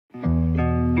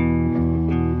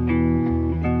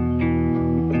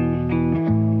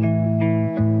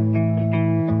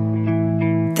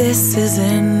This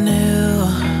isn't new.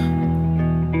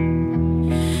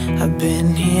 I've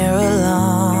been here a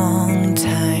long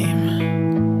time.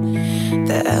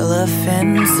 The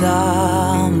elephant's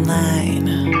all mine.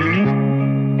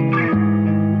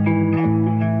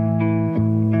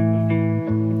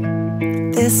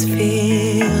 This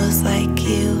feels like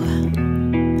you,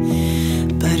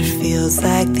 but it feels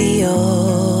like the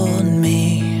old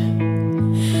me.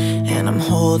 And I'm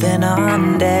holding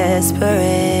on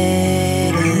desperately.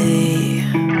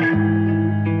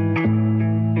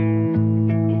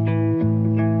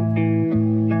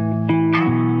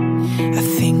 I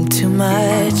think too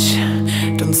much,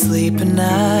 don't sleep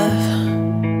enough.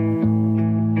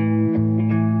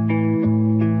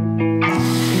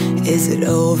 Is it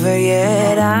over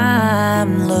yet?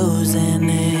 I'm losing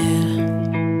it.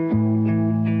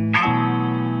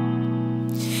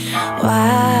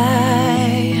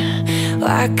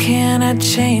 Why can't I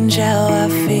change how I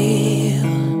feel?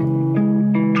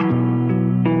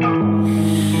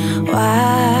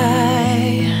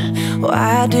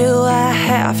 Why do I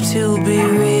have to be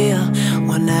real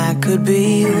when I could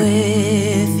be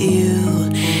with you?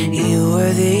 You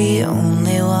were the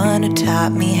only one who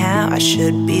taught me how I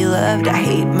should be loved. I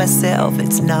hate myself,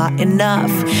 it's not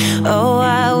enough. Oh,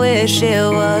 I wish it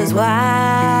was.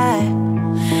 Why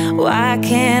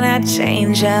can't I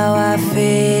change how I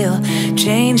feel?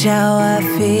 Change how I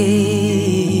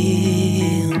feel.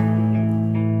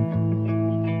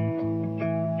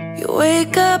 You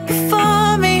wake up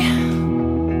before me,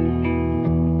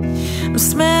 I'm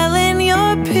smelling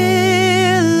your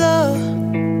pillow.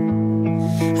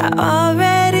 I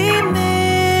already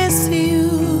miss you.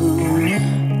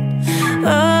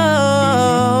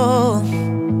 Oh,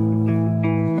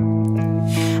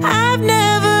 I've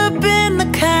never been the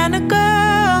kind of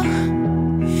girl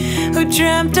who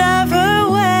dreamt of her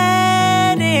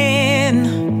wedding.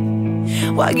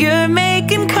 While you're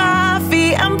making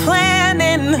coffee, I'm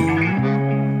planning.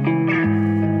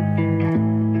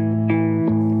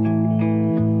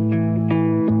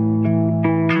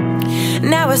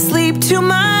 Now I sleep too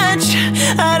much,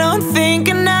 I don't think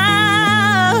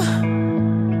enough.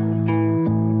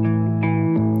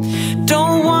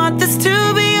 Don't want this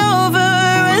to be over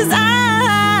as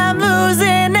I'm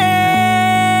losing it.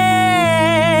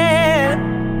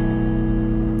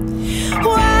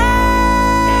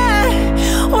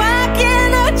 Why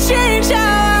can't I change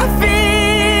how I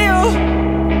feel?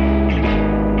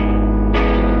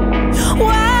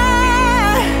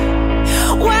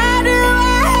 Why do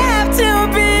I have to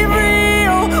be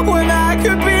real when I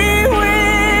could be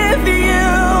with you?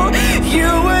 You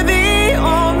were the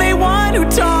only one who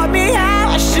taught me how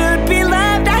I should be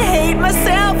loved. I hate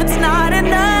myself, it's not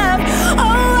enough.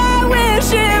 Oh, I wish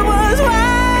it was.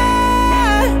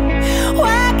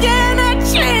 Why can't I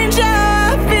change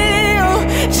how I feel?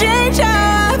 Change how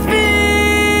I feel.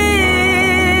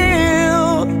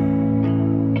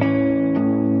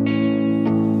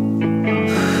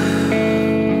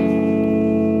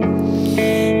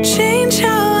 Change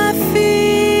how I feel.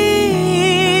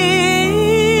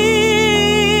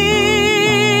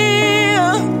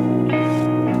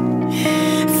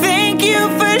 Thank you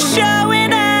for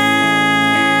showing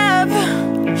up.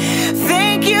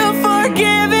 Thank you for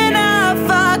giving a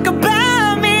fuck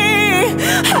about me.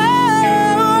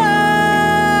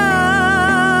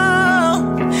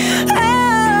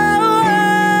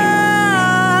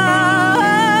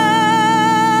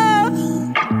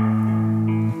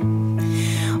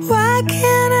 Why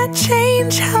can't I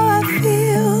change how I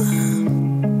feel?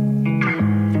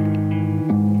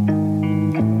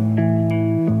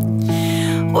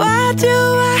 Why do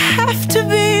I have to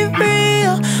be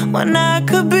real when I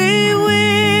could be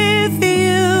with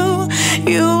you?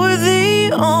 You were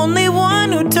the only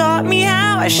one who taught me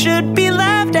how I should be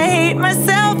loved. I hate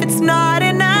myself, it's not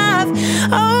enough.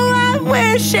 Oh, I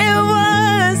wish it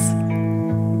was.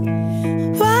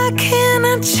 Why can't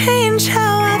I change